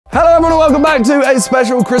Hello everyone, welcome back to a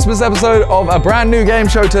special Christmas episode of a brand new game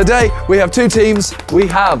show. Today we have two teams. We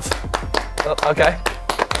have... okay.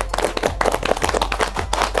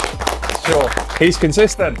 Sure. He's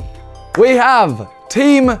consistent. We have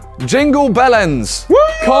Team Jingle Bellends.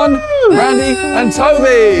 Con, Randy and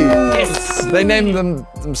Toby. Yes. They named them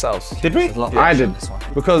themselves. Did we? Yeah. I did.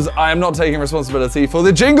 Because I am not taking responsibility for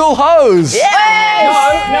the Jingle Hose. Yes!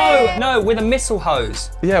 No, with a missile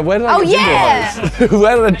hose. Yeah, where did I get Jingle Hose?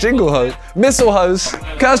 Where did I Jingle Hose? Missile Hose.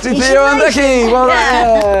 Kirsty, Theo and Vicky. Well,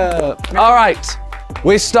 yeah. All right,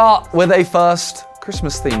 we start with a first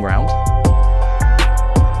Christmas theme round.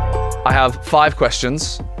 I have 5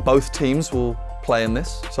 questions. Both teams will play in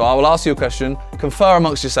this. So I will ask you a question, confer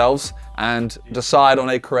amongst yourselves, and decide on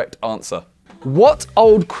a correct answer. What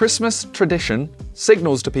old Christmas tradition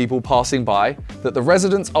signals to people passing by that the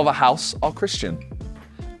residents of a house are Christian?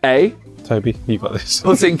 A. Toby, you got this.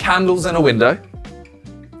 Putting candles in a window.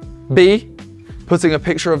 B. Putting a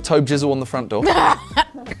picture of Tobe Jizzle on the front door.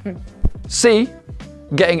 C.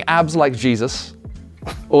 Getting abs like Jesus.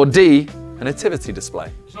 Or D. A nativity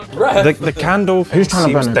display. The candle. Who's trying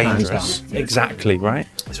to burn dangerous? Exactly, right?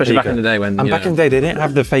 Especially back in the day when. And back in the day, they didn't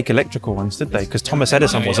have the fake electrical ones, did they? Because Thomas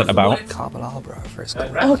Edison wasn't about. Carbonara over his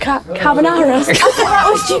Oh, carbonara. That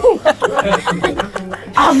was you.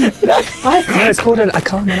 No, it's called a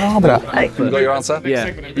carbonara. You got your answer? Yeah.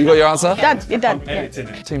 You got your answer? Dad, you're done.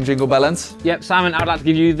 Team Jingle Bellends. Yep, Simon, I would like to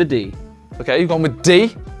give you the D. Okay, you've gone with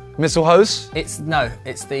D. Missile Hose. It's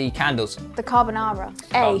the candles. The carbonara.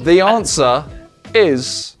 A. The answer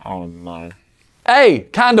is... Oh no. A.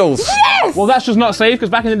 Candles. Yes! Well, that's just not safe because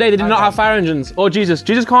back in the day they did not have fire engines. Or Jesus.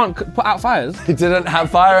 Jesus can't put out fires. He didn't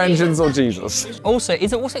have fire engines or Jesus. Also,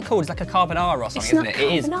 what's it called? It's like a carbonara or something, isn't it?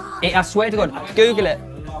 It is. carbonara. I swear to God, Google it.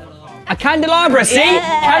 A candelabra, see?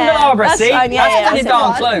 Yeah, Candelabra, that's see? fine, yeah, That's pretty that's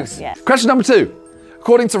darn fine. close. Yeah. Question number 2.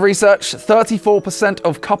 According to research, 34%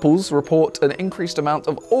 of couples report an increased amount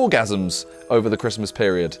of orgasms over the Christmas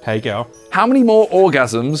period. Hey, girl. How many more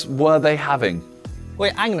orgasms were they having?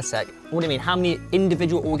 Wait, hang on a sec. What do you mean? How many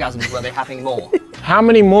individual orgasms were they having more? How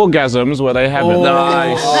many more gasms were they having?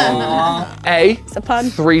 Nice. A. It's a pun.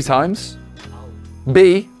 3 times.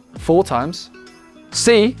 B. 4 times.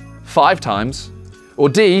 C. 5 times. Or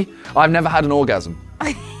D. I've never had an orgasm.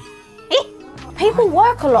 People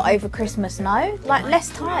work a lot over Christmas, no? Like, less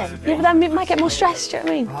time. Yeah, but that might get more stressed, do you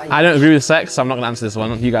know what I mean? I don't agree with sex, so I'm not going to answer this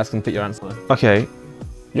one. You guys can pick your answer. Okay.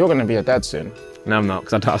 You're gonna be a dad soon. No, I'm not,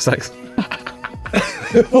 because I don't have sex.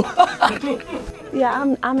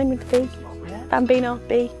 Yeah, I'm in with B. Bambino,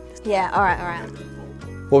 B. Yeah, all right.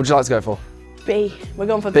 What would you like to go for? B. We're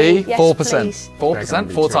going for B. B. Yes, 4%. please.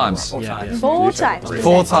 4%? 4 times. 4 times.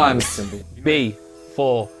 4 times. B.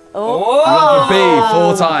 4. Oh. B.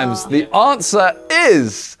 4 times. The answer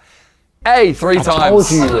is A. 3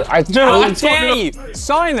 times. I dare you.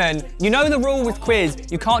 Simon, you know the rule with quiz.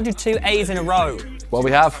 You can't do 2 A's in a row. Well,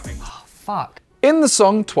 we have. Fuck. In the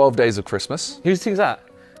song 12 Days of Christmas, Who sings that?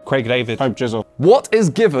 Craig David. Tobe Jizzle. what is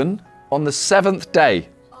given on the 7th day?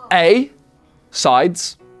 A.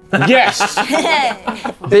 Sides. Yes!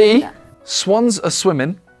 B. Swans are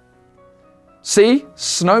swimming. C.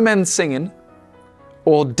 Snowmen singing.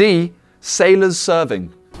 Or D. Sailors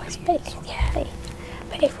serving.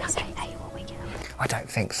 I don't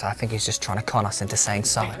think so. I think he's just trying to con us into saying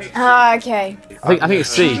side. Oh, okay. I think it's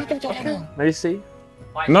C. Maybe C?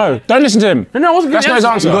 No, don't listen to him. No, I wasn't That's going no to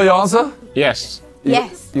answer. You got your answer? Yes.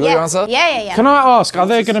 Yes. You got your answer? Yeah. Can I ask, are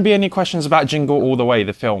there gonna be any questions about Jingle All the Way,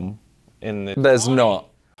 the film? In the... There's not.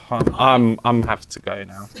 I'm have to go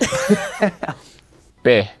now.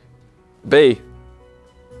 B. B.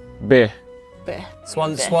 B.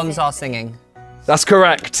 Swans are singing. That's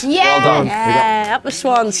correct. Yeah. Well done. Yeah, up the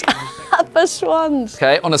swans. Up the swans.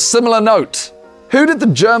 Okay, on a similar note, who did the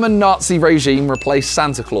German Nazi regime replace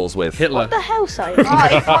Santa Claus with? Hitler. What the hell, Simon?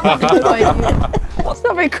 That's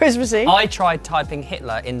not very Christmassy. I tried typing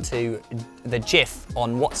Hitler into the GIF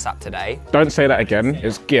on WhatsApp today. Don't say that again.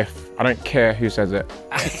 It's GIF. I don't care who says it.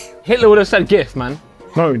 Hitler would have said GIF, man.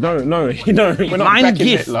 No. We're not Mine backing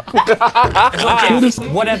GIF. Hitler. GIF,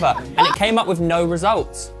 whatever. And it came up with no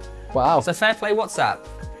results. Wow. So fair play WhatsApp.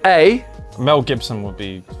 A. Mel Gibson would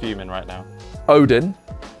be fuming right now. Odin.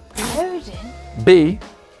 Odin? B.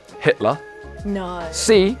 Hitler. No.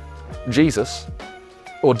 C. Jesus.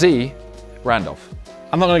 Or D. Randolph.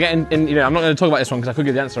 I'm not going to get in, I'm not going to talk about this one because I could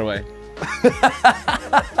give the answer away.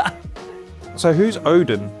 So who's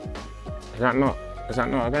Odin? Is that not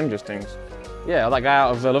Avengers things? Yeah, that guy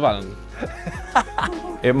out of Love Island.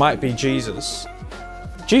 It might be Jesus.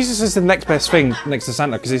 Jesus is the next best thing next to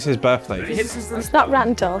Santa because it's his birthday. It's not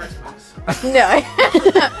Randolph. No.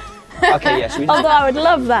 Okay, yes. We Although I would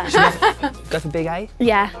love that. go for big A.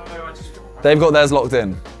 Yeah. They've got theirs locked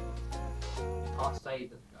in.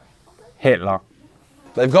 Hitler.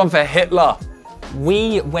 They've gone for Hitler.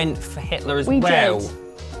 We went for Hitler as We well.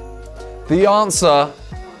 did. The answer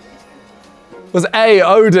was A,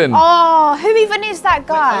 Odin. Oh, who even is that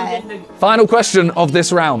guy? Final question of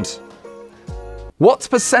this round. What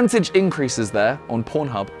percentage increases there on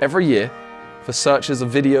Pornhub every year for searches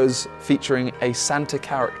of videos featuring a Santa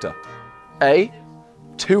character? A,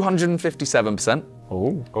 257%.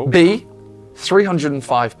 Oh. B,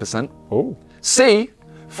 305%. Oh. C,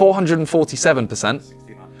 447%.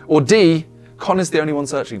 Or D, Con is the only one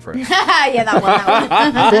searching for it. Yeah, that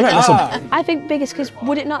one. I think biggest because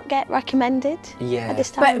would it not get recommended at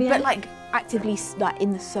this time? of year? But like actively like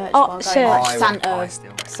in the search Oh, bar, going, search. like, I would Santa buy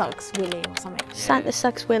still. sucks Willy or something. Santa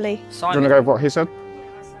sucks Willy. Do you want to go with what he said?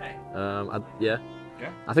 Yeah.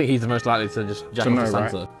 I think he's the most likely to just jack To off know, to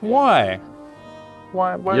right? Santa. Why?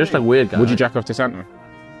 Why? You're just a weird guy. Would you jack off to Santa?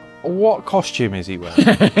 What costume is he wearing?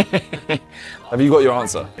 Have you got your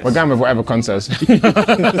answer? We're going with whatever Con says.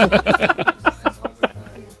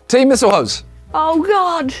 Team Missile Hose, Oh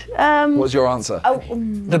God. what's your answer?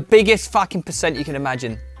 The biggest fucking percent you can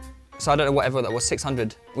imagine. So I don't know whatever that was,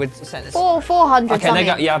 600. With 400 Okay, something.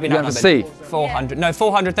 they go, yeah, I've been You out have of a it. C. 400. No,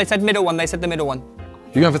 400. They said middle one. They said the middle one.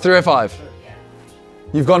 You going for 305?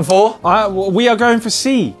 You've gone for? We are going for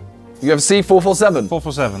C. You have C, 447.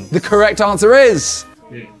 447. The correct answer is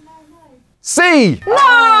C.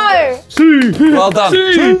 No! Well done.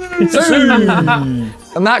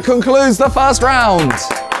 And that concludes the first round.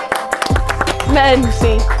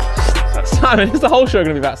 Mency. Simon, is the whole show going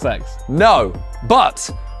to be about sex? No, but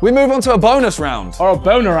we move on to a bonus round Or a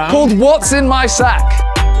bone around? called What's in My Sack?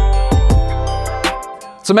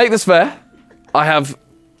 To make this fair, I have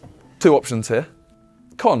two options here.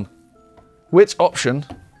 Con, which option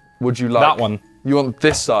would you like? That one. You want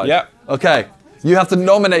this side? Yep. Okay, you have to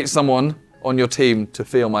nominate someone on your team to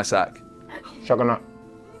feel my sack. Shogunat.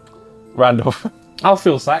 Randolph. I'll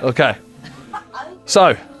feel sack. Okay.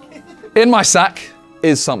 So, in my sack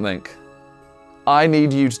is something. I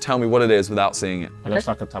need you to tell me what it is without seeing it. It looks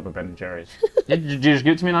like a tub of Ben & Jerry's. Did you just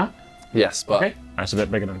give it to me now? Yes, but Okay. It's a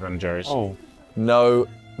bit bigger than Ben & Jerry's. Oh. no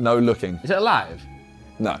looking. Is it alive?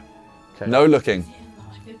 No. No looking.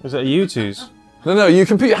 Was it a U2's? No, you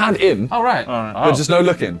can put your hand in, Oh, right. but just no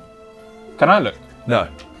looking. Can I look? No.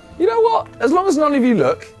 You know what? As long as none of you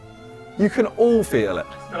look, you can all feel it.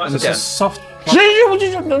 It's a soft.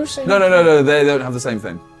 No, they don't have the same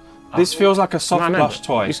thing. This feels like a soft No, plush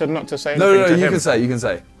toy. You said not to say No, anything to you him. can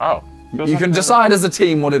say. Oh. You can decide as a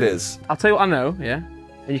team what it is. I'll tell you what I know, yeah?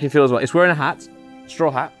 And you can feel as well. It's wearing a hat,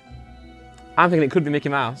 straw hat. I'm thinking it could be Mickey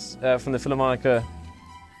Mouse from the Philharmonica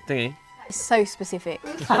thingy. It's so specific.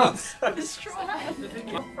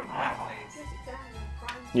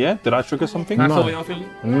 Yeah? Did I trigger something? Can I feel what you're feeling?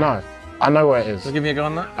 No. I know where it is. Give me a go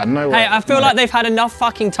on that. I know where Hey, I feel like they've had enough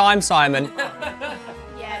fucking time, Simon. I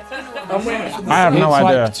have no It's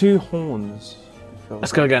idea. like two horns.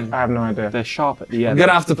 Let's go again. I have no idea. They're sharp at the I'm end.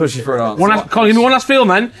 gonna have to push you for an answer. One last, Colin, give me one last feel,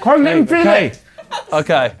 man. Can't let him feel Okay.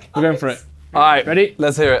 Okay. We're going for it. All right. Ready?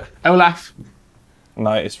 Let's hear it. Olaf.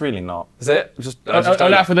 No, it's really not. Is it? Just don't-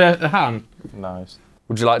 Olaf with the hand. No. It's...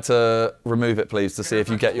 Would you like to remove it, please, to see if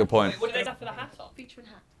you get your point? What did they have for the hat? Featuring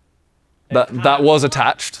hat. That was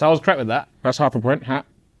attached. So I was correct with that. That's half a point. Hat.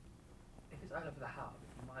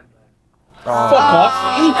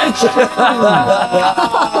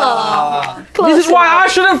 This is why I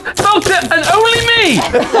should have felt it, and only me!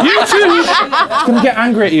 You two! I'm gonna get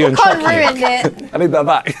angry at you and Can't shock you. ruin it. I need that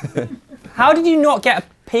back. How did you not get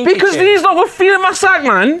a Pikachu? Because these lot were feeling my sack,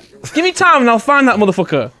 man. Give me time and I'll find that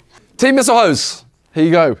motherfucker. Team Missile Hose, here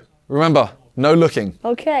you go. Remember, no looking.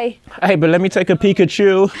 Okay. Hey, but let me take a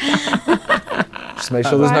Pikachu. Just make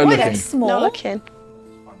sure there's no Wait, looking. that's small. Not looking.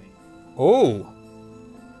 Oh.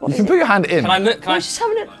 You can put your hand in. Can I look? Can I? Just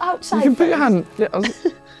having it outside. You can put your hand. Yeah,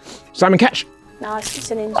 Simon Catch. No, it's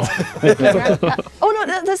an injury. Oh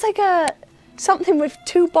no, there's like something with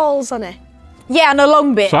two balls on it. Yeah, and a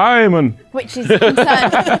long bit, Simon. which is concerned.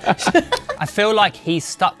 I feel like he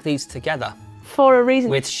stuck these together For a reason.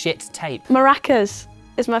 with shit tape. Maracas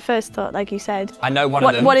is my first thought, like you said. I know one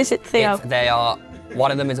What- of them. what is it, Theo? They are. One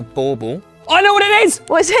of them is a bauble. I know what it is.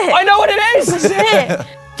 What is it? I know what it is. What is it?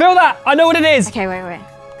 Feel that? I know what it is. Okay, wait.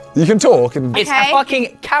 you can talk and It's Okay. a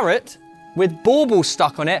fucking carrot with baubles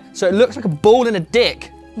stuck on it, so it looks like a ball and a dick.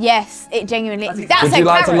 Yes, it genuinely. That's would a you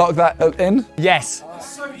like to carrot. lock that in? Yes.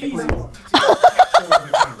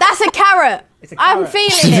 That's a carrot. I'm feeling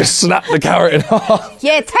it. Just snap the carrot in half.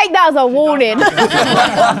 Yeah, take that as a warning.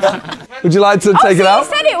 Would you like to take it You out?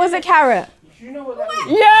 said it was a carrot.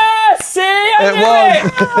 Yes! See? I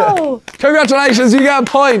knew it! Congratulations, you get a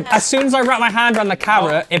point. As soon as I wrapped my hand around the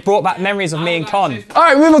carrot, it brought back memories of me and Con. All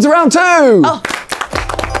right, move on to round 2.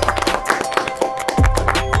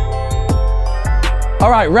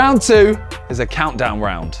 All right, round 2 is a countdown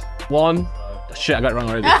round. 1. Shit, I got it wrong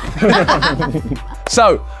already.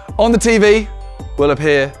 So, on the TV will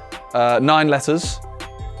appear 9 letters,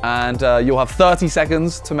 and you'll have 30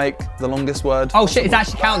 seconds to make the longest word. Oh shit, it's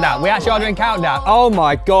actually countdown. We actually are doing countdown. Oh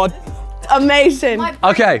my God. Amazing.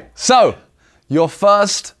 Okay, so your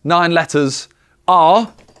first 9 letters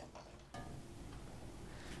are.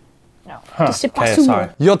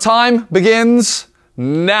 KSI. Your time begins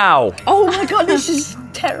now. Oh my God, this is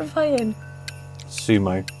terrifying.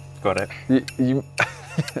 Sumo. Got it. You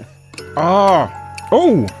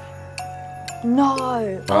Oh!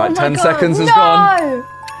 No. All right, 10 seconds is gone.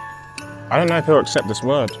 I don't know if he'll accept this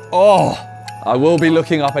word. Oh. I will be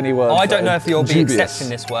looking up any words. I don't know if you'll be dubious. accepting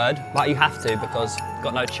this word, but you have to because you've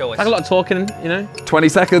got no choice. Like a lot of talking, you know? 20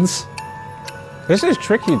 seconds. This is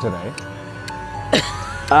tricky today.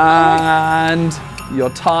 And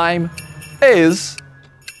your time is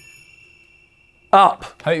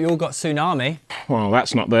up. Hope you all got tsunami. Well,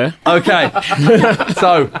 that's not there. Okay.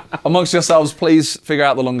 So, amongst yourselves, please figure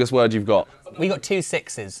out the longest word you've got. We got 2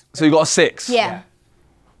 6s. So you got a 6. Yeah.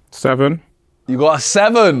 7. You got a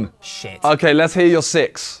 7. Shit. Okay, let's hear your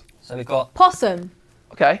 6. So we've got, Possum.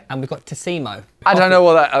 Okay. and we've got Tissimo. I don't know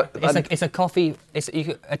what that. It's a coffee. You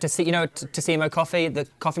know Tissimo coffee, the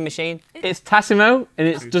coffee machine. It's Tassimo, and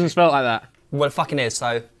it doesn't spell it like that. Well, it fucking is.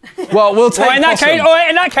 So. Well, we'll take. Well, in that possum. case, all right,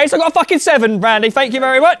 in that case, I got a fucking 7, Brandy. Thank you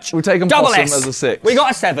very much. We've taken Double possum S. as a 6. We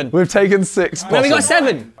got a 7. We've taken 6. No, Possum. we got a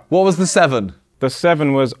 7. What was the 7? The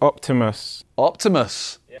 7 was Optimus.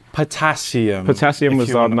 Optimus. Potassium. Potassium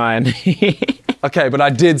was our 9. Okay, but I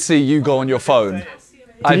did see you go on your phone.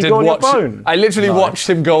 I you did go on your watch. phone? I literally watched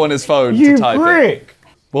him go on his phone You to type it. prick!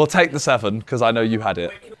 We'll take the 7 because I know you had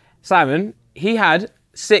it. Simon, he had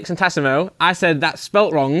 6 in Tassimo. I said that's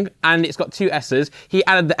spelt wrong, and it's got 2 S's. He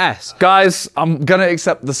added the S. Guys, I'm gonna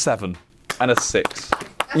accept the 7 and a 6.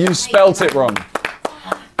 You spelt it wrong.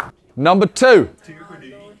 Number 2.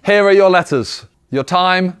 Here are your letters. Your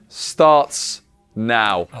time starts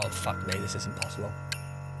now. Oh fuck me, this is impossible.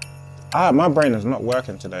 My brain is not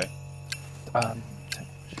working today.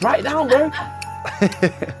 Write it down, bro.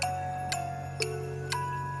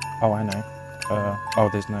 Oh, I know.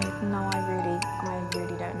 There's no. No, I really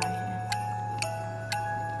don't know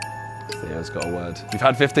here. Theo's got a word. You've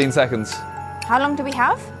had 15 seconds. How long do we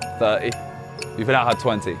have? 30. You've now had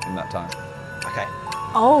 20 in that time. Okay.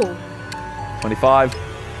 Oh. 25.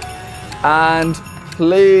 And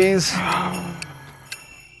please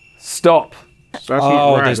stop. So actually,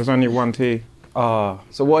 right, there's only 1 T. So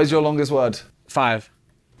what is your longest word? 5.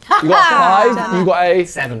 You got 5. You got a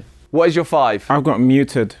 7. What is your 5? I've got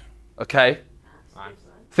muted. Okay.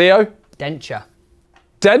 Theo? Denture.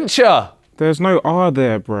 Denture. There's no R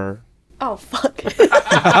there, bro. Oh, fuck.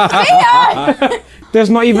 There's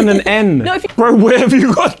not even an N. No, if you- Bro, where have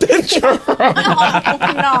you got denture from?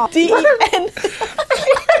 No. D-E-N.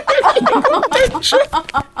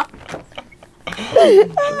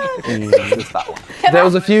 There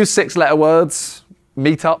was a few 6-letter words.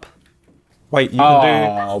 Meet up. Wait, you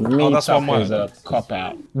can do. That's one word. Cop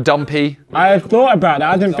out. Dumpy. I thought about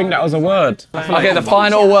that. I didn't think that was a word. Okay, the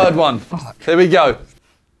final word one. Here we go.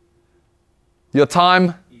 Your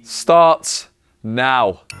time starts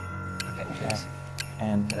now.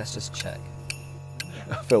 And let's just check.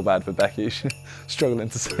 I feel bad for Becky. She's struggling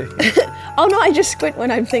to see. Oh no, I just squint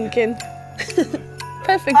when I'm thinking.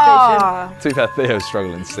 Perfect vision. Ah. To be fair, Theo's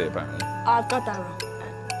struggling to see apparently. I've got that wrong.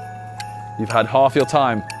 You've had half your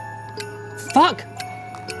time. Fuck!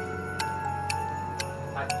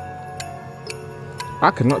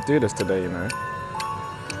 I could not do this today, you know.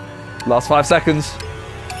 Last 5 seconds.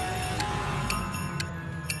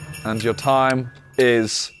 And your time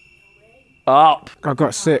is up. I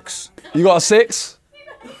got 6. You got a 6?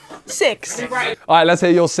 6. All right, let's hear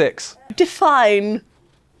your 6. Define.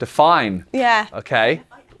 Define. Yeah. Okay.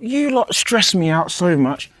 You lot stress me out so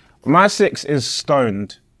much. My 6 is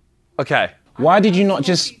stoned. Okay. Why did you not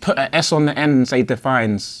just put an S on the end and say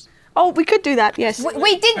defines? Oh, we could do that, yes.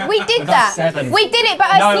 We did that. 7. We did it, but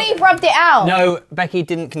her No. sleeve rubbed it out. No, Becky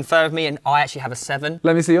didn't confirm with me, and I actually have a 7.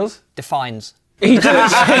 Let me see yours. Defines. I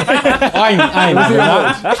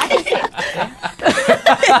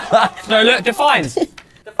ain't No, look, defines.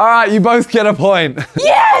 All right, you both get a point.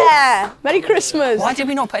 Yeah! Merry Christmas. Why did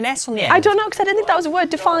we not put an S on the end? I don't know, because I didn't think that was a word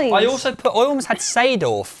defined. I almost had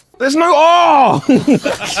Seedorf. There's no oh.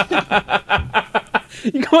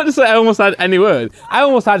 You can't just say I almost had any word. I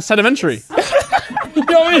almost had sedimentary. You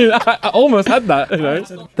know what I mean? I almost had that, you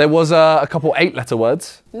know. There was a couple 8-letter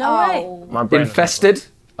words. No way. My brain. Infested,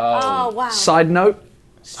 Oh, wow. side note,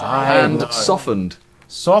 and softened.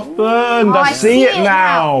 Softened. I see it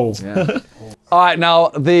now. Yeah. All right, now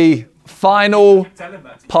the final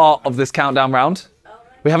part of this countdown round.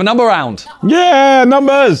 We have a number round. Yeah,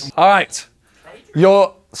 numbers. All right.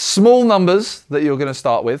 Your small numbers that you're going to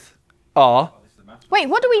start with are... Wait,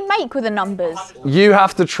 what do we make with the numbers? You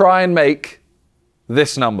have to try and make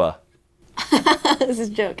this number. This is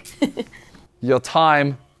a joke. Your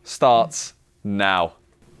time starts now.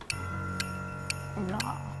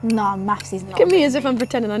 No, maths is not. Look at me as if I'm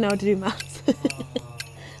pretending I know how to do maths.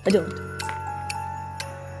 I don't.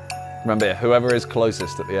 Remember, whoever is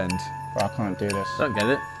closest at the end. Bro, I can't do this. Don't get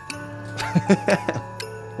it.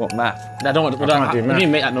 What, math? I don't want to. can't do What math. do you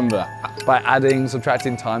make that number? By adding,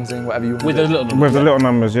 subtracting, timesing, whatever you want With to those do. little numbers. With the little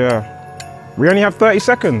numbers, yeah. We only have 30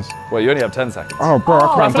 seconds. Well, you only have 10 seconds. Oh, bro,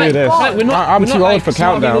 I can't do this. Like, we're not, I'm we're too not old like for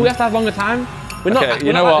smart people, countdown. We have to have longer time. We're not. Okay, we're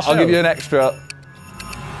you know not what? like I'll give the you an extra...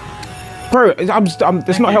 Bro,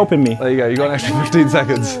 it's not helping me. There you go, you got an extra 15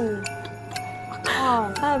 seconds.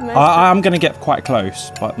 I'm going to get quite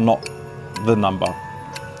close, but not the number.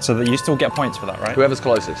 So that you still get points for that, right? Whoever's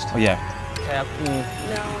closest. Oh, yeah.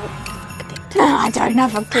 I don't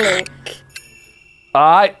have a clue. All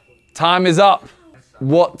right, time is up.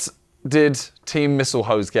 What did Team Missile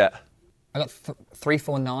Hose get? I got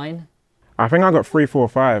 349. I think I got 3, 4,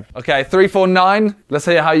 5. Okay, 349. Let's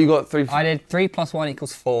hear how you got 3. I did 3 plus 1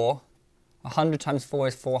 equals 4. 100 times 4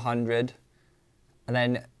 is 400. And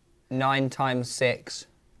then 9 times 6,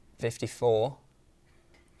 54.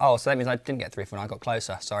 Oh, so that means I didn't get 349. I got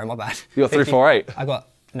closer. Sorry, my bad. You got 348. I got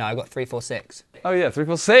 346. Oh yeah,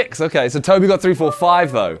 346. Okay, so Toby got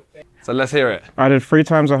 345 though. So let's hear it. I did 3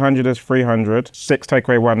 times 100 is 300. 6 take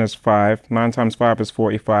away 1 is 5. 9 times 5 is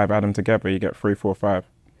 45. Add them together, you get 3, 4, 5.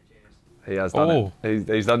 He has done it.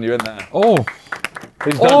 He's done you in there. Oh,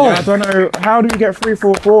 He's done you I in. don't know. How do you get 3,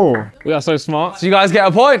 4, 4? we are so smart. So you guys get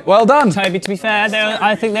a point. Well done. Toby, to be fair,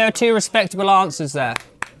 I think there are 2 respectable answers there.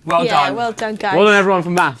 Well Yeah, done. well done, guys. Well done, everyone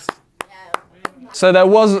from maths. So there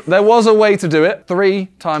was a way to do it. 3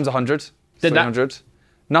 times 100, Did that. 300.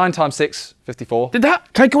 9 times 6, 54. Did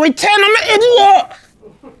that? Take away 10, I'm an idiot!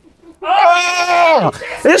 Oh,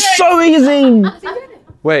 it's so easy!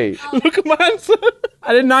 Wait, Look at my answer.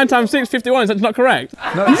 I did 9 times 6, 51. Is that not correct?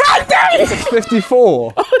 it's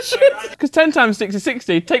 54. Oh shit! Because 10 times 6 is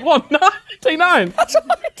 60. Take 1. No, take 9. That's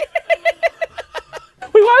what I did.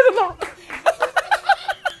 Wait, why is it not?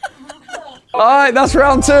 All right, that's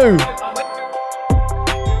round 2.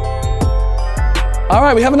 All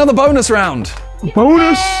right, we have another bonus round.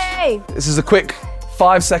 Bonus! Hey, This is a quick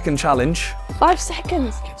 5-second challenge. 5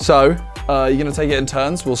 seconds. So, you're going to take it in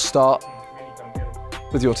turns. We'll start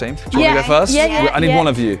with your team. Do you want to go first? Yeah, I need one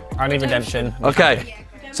of you. I need redemption. Okay.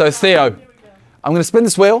 So, Theo, I'm going to spin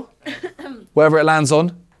this wheel. Wherever it lands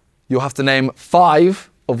on, you'll have to name 5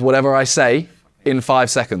 of whatever I say in 5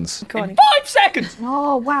 seconds. 5 seconds!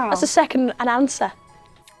 oh wow. That's a second an answer.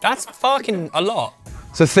 That's fucking a lot.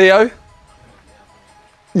 So, Theo,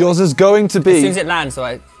 yours is going to As soon be as it lands,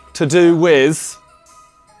 so to do with...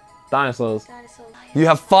 Dinosaurs. You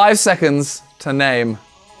have 5 seconds to name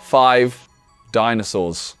 5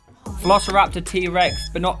 dinosaurs. Velociraptor, T-Rex,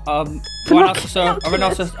 but not rhinoceros, a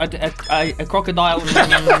rhinoceros, a crocodile.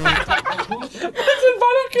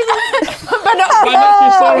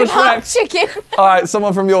 Chicken. All right,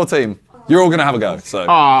 someone from your team. You're all going to have a go. So,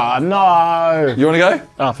 Ah, no! you want to go?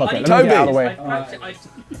 Oh, fuck it. Let me get out of the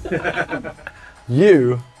way.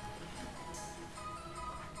 You.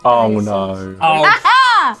 Oh, no.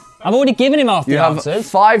 Oh, I've already given him half the You have answers.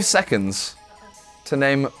 5 seconds to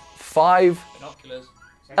name 5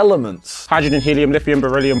 elements. Hydrogen, helium, lithium,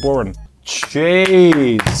 beryllium, boron.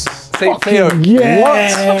 Jeez. Theo,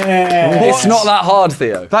 Yeah! it's not that hard,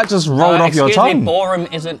 Theo. That just rolled off your Excuse me, tongue. boron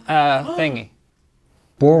isn't thingy.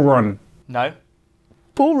 Boron. No,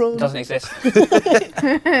 Boron. doesn't exist.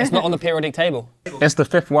 It's not on the periodic table. It's the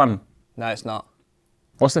 5th one. No, it's not.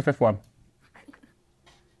 What's the 5th one?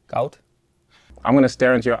 Gold. I'm going to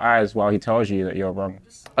stare into your eyes while he tells you that you're wrong.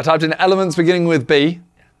 I typed in elements beginning with B.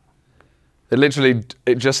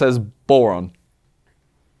 It just says boron.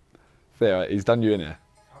 Theo, he's done you in here.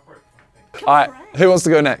 All right, who wants to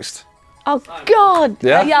go next? Oh God.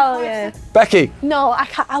 Yeah? Yeah. Becky. No, I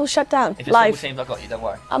can't. I'll shut down. If it's Live. football teams, I've got you, don't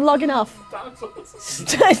worry. I'm logging off.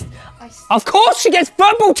 Of course she gets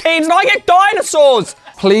football teams and I get dinosaurs!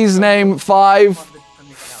 Please name 5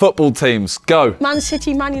 football teams. Go. Man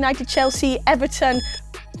City, Man United, Chelsea, Everton,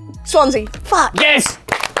 Swansea. Fuck. Yes!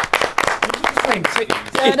 Are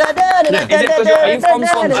you from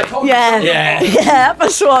Swansea? Yeah, for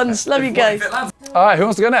Swans. Love you guys. All right, who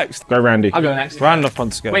wants to go next? Go, Randy. I'll go next. Randolph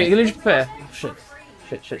wants to go. Wait, you prepare. Oh,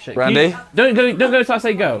 shit. Randy? Don't go till I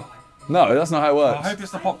say go. No, that's not how it works. hope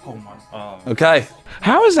it's the popcorn one. Okay.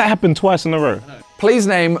 How has that happened twice in a row? Please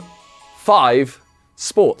name 5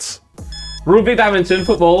 sports. Rugby, badminton,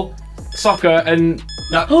 football, soccer, and...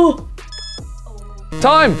 No.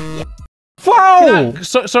 Time. Wow!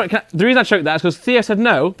 Sorry, the reason I choked that is because Theo said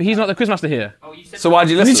no, but he's not the quizmaster here. So why'd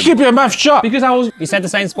you You need to listen? keep your mouth shut. Because I was... You said the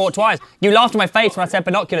same sport twice. You laughed in my face when I said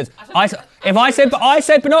binoculars. I said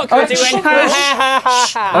binoculars, you went On a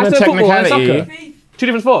I said football and technicality, soccer. 2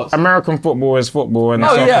 different sports. American football is football and Oh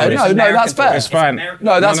soccer yeah, is... no, that's fair. It's fine.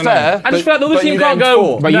 No, that's fair. I just feel like the other but team you can't named go.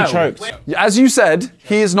 4. But No. you choked. As you said,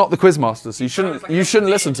 he is not the quizmaster, so you shouldn't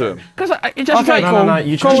listen to him. Because it just Okay, no,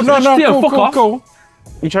 you choked Cool, it. No, Theo, fuck off. cool.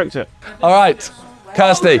 You choked it. All right,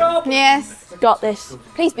 Kirsty. Yes. Got this.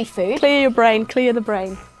 Please be food. Clear your brain. Clear the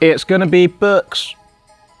brain. It's gonna be books.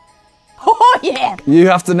 Oh yeah. You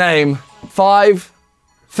have to name 5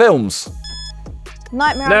 films.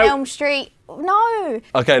 Nightmare No. on Elm Street. No.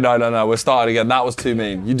 Okay, no, we're starting again. That was too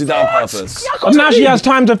mean. You did that on purpose. And now she has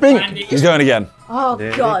time to think. He's going again. Oh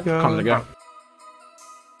God. Come to go.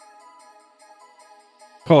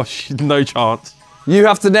 Oh, no chance. You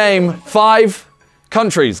have to name 5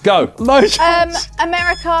 countries. Go. No chance.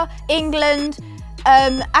 America, England,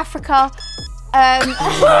 Africa.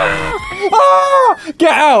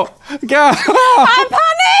 Get out! Get out! I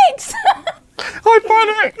panicked. I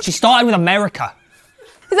panicked! She started with America.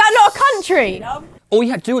 Is that not a country? All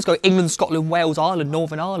you had to do was go England, Scotland, Wales, Ireland,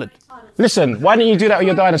 Northern Ireland. Listen, why didn't you do that with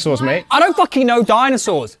your dinosaurs, mate? I don't fucking know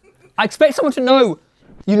dinosaurs. I expect someone to know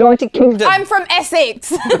United Kingdom. I'm from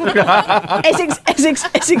Essex. Essex.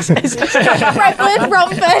 Brentwood,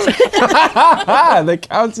 Romford. The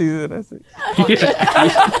counties in Essex.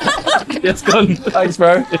 It's gone. Thanks,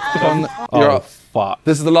 bro. You're up. Fuck.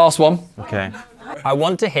 This is the last one. Okay. I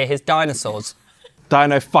want to hear his dinosaurs.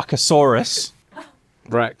 Dino-fuckosaurus.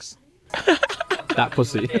 Rex. That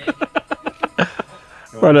pussy.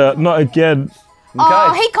 Brother, not again.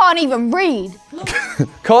 Oh, he can't even read.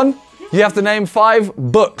 Con, you have to name 5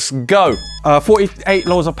 books. Go. 48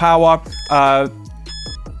 Laws of Power,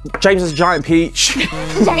 James's Giant Peach,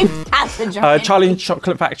 James has the giant. Charlie and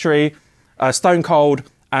Chocolate Factory, Stone Cold,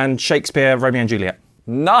 and Shakespeare, Romeo and Juliet.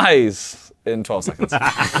 Nice. In 12 seconds. You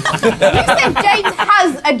said James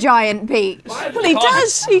has a giant peach. Well, he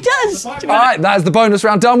does. He does. All right, that is the bonus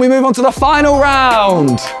round done. We move on to the final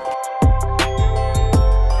round.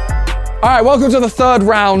 All right, welcome to the 3rd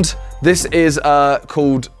round. This is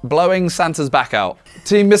called Blowing Santa's Back Out.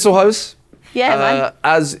 Team Mistlehose, Yeah, man.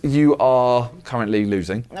 as you are currently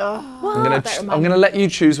losing, I'm gonna let you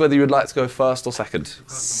choose whether you would like to go first or second.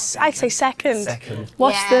 I say second.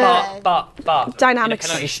 What's Yeah. But Dynamics.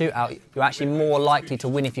 in a penalty shootout, you're actually more likely to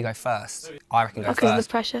win if you go first. I reckon go Because of first.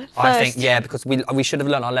 the pressure. I First. think, yeah, because we should have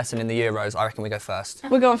learned our lesson in the Euros. I reckon we go first.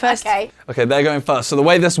 We're going first. Okay. Okay, they're going first. So the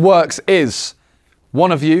way this works is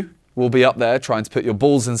one of you will be up there trying to put your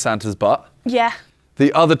balls in Santa's butt. Yeah.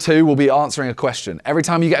 The other 2 will be answering a question. Every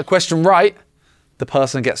time you get a question right, the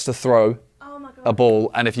person gets to throw a ball,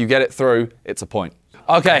 and if you get it through, it's a point.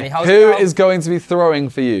 Okay, how's who it go? is going to be throwing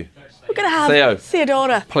for you? We're going to have Theo.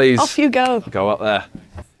 Theodora. Please. Off you go. Go up there.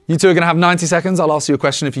 You 2 are going to have 90 seconds. I'll ask you a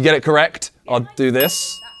question. If you get it correct, I'll do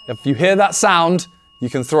this. If you hear that sound, you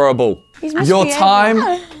can throw a ball. He's messing Your me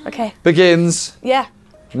time Okay. begins Yeah.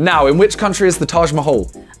 now. In which country is the Taj Mahal?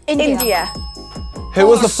 India. Who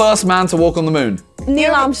was the first man to walk on the moon?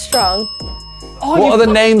 Neil Armstrong. What are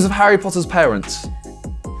the names of Harry Potter's parents?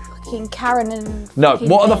 Fucking Karen and. No, fucking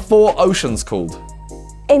what are the Ben. 4 oceans called?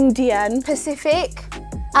 Indian. Pacific,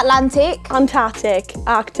 Atlantic. Antarctic.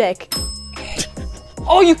 Arctic.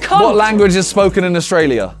 Oh, you can't! What language is spoken in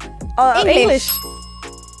Australia? English.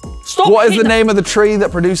 Stop What is the hitting- name of the tree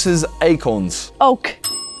that produces acorns? Oak.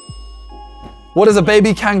 What is a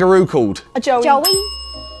baby kangaroo called? A Joey. Joey.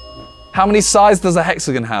 How many sides does a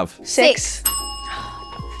hexagon have? 6.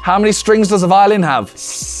 How many strings does a violin have?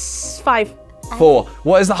 5. 4.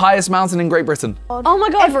 What is the highest mountain in Great Britain? Oh my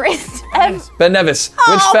god. Everest. Ben Nevis.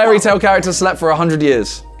 Which fairy tale character slept for 100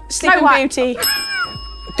 years? Sleeping White. Beauty.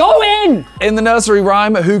 Go in! In the nursery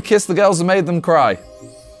rhyme, who kissed the girls and made them cry?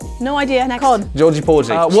 No idea. Next. Con. Georgie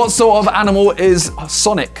Porgy. What sort of animal is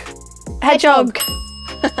Sonic? Hedgehog.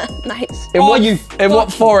 Nice. In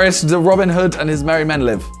what forest do Robin Hood and his merry men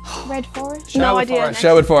live? Red Forest. No idea.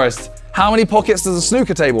 Sherwood Forest. How many pockets does a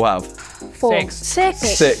snooker table have? 4. 6.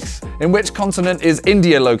 6. In which continent is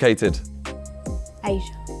India located?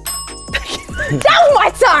 Asia. That was my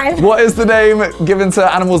time! What is the name given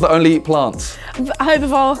to animals that only eat plants?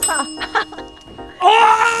 Herbivore.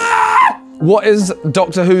 What is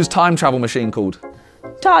Doctor Who's time travel machine called?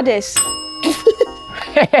 TARDIS.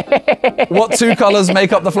 What 2 colours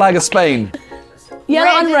make up the flag of Spain?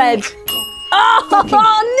 Yellow and red.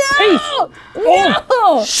 Oh, no!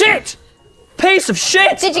 Oh, shit! Piece of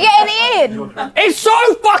shit! Did you get any in? It's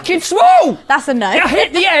so fucking small! That's a no. I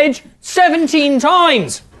hit the edge 17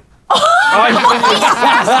 times! You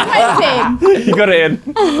got it in.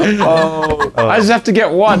 I just have to get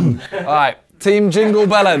one. All right, Team Jingle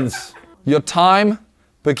Bellends. Your time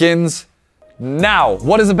begins now.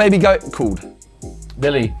 What is a baby goat called?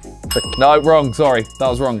 Billy. No, wrong. Sorry, that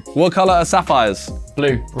was wrong. What colour are sapphires?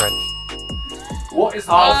 Blue. Red. What is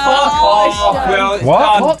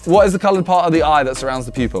What? What is the coloured part of the eye that surrounds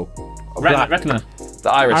the pupil? Retina. The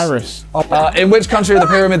iris. Iris. In which country are the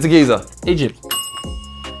pyramids of Giza? Egypt.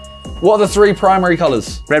 What are the 3 primary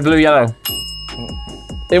colours? Red, blue, yellow.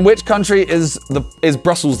 In which country is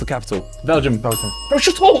Brussels the capital? Belgium. Belgium. Oh,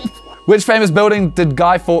 shut up! Which famous building did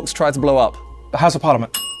Guy Fawkes try to blow up? The House of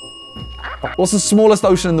Parliament. What's the smallest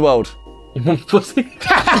ocean in the world? You want pussy?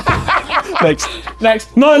 Next.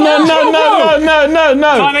 Next. No.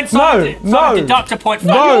 Simon, deduct a point.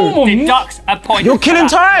 No. Deduct a point. You're killing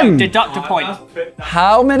time. Deduct a point.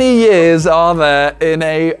 How many years are there in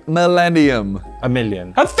a millennium?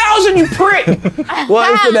 1,000,000. 1,000, you prick! What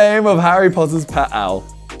is the name of Harry Potter's pet owl?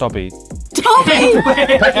 Dobby.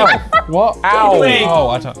 What? Ow. Oh,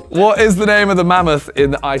 I don't. What is the name of the mammoth in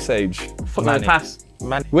the Ice Age? Fuck no, pass.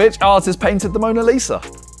 Which artist painted the Mona Lisa?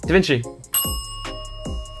 Da Vinci.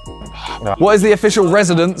 What is the official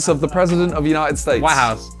residence of the President of the United States? White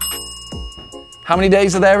House. How many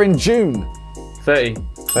days are there in June? 30.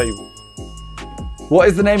 What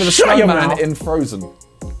is the name of the Shut your snowman mouth. in Frozen?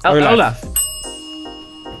 Olaf.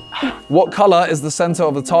 What colour is the centre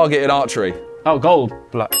of the target in archery? Oh, gold.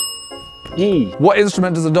 Black. E. What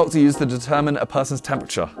instrument does a doctor use to determine a person's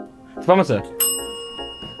temperature? Thermometer.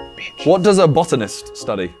 What does a botanist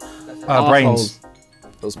study? Brains.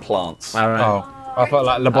 Those plants. All right. Oh, I thought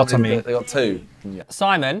like lobotomy. They got 2. Yeah.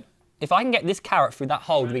 Simon, if I can get this carrot through that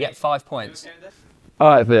hole, do we get 5 points? All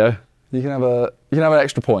right, Theo. You can have an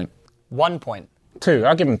extra point. 1 point. 2.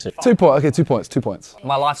 I'll give him 2. 2 points. Okay, 2 points. 2 points.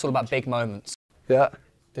 My life's all about big moments. Yeah.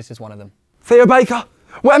 This is one of them. Theo Baker,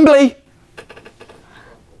 Wembley.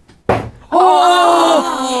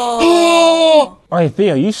 Hey,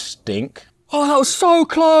 Theo, you stink. Oh, that was so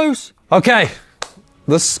close. Okay,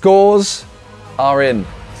 the scores are in.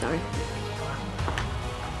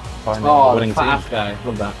 Oh, winning team. Guy.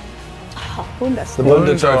 Love that. The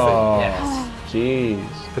Bunda Trophy. Yes.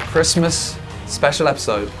 Jeez. The Christmas special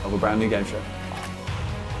episode of a brand new game show.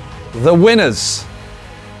 The winners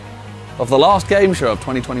of the last game show of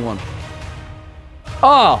 2021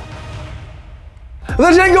 are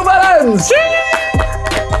the Jingle Bellends!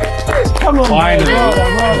 Come on, finally.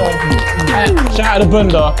 Shout out to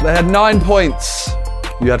Bunda. They had 9 points.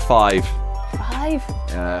 You had 5. 5.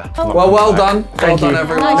 Yeah. Well done. Well done,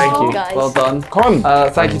 everyone. Nice one, guys. Well done. Come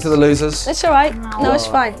on. Thank you to the losers. It's all right. No, it's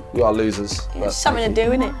fine. You are losers. It's something to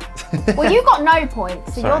do, innit? Well, you got no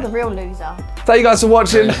points, so you're the real loser. Thank you guys for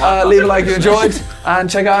watching. Leave a like if you enjoyed, and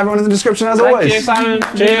check out everyone in the description as always. Thank you,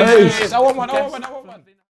 Simon. Cheers. I want one.